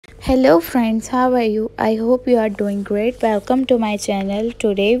Hello friends, how are you? I hope you are doing great. Welcome to my channel.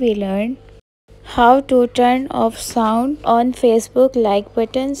 Today we learn how to turn off sound on Facebook like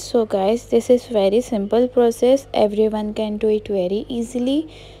buttons. So guys, this is very simple process. Everyone can do it very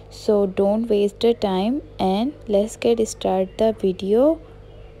easily. So don't waste the time and let's get start the video.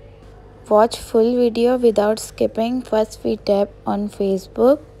 Watch full video without skipping. First we tap on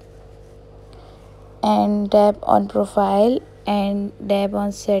Facebook and tap on profile and tap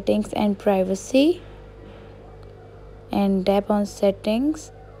on settings and privacy and tap on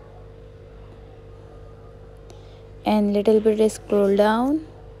settings and little bit scroll down,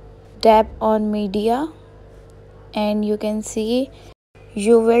 tap on media and you can see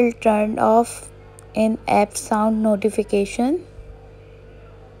you will turn off in app sound notification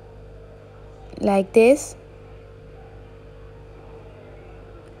like this.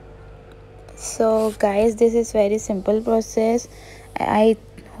 So guys, this is very simple process. I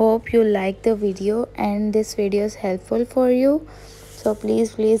hope you like the video and this video is helpful for you. So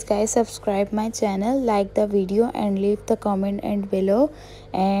please guys, subscribe my channel, like the video and leave the comment and below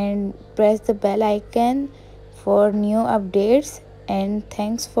and press the bell icon for new updates. And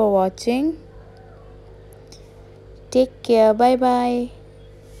thanks for watching. Take care. Bye bye.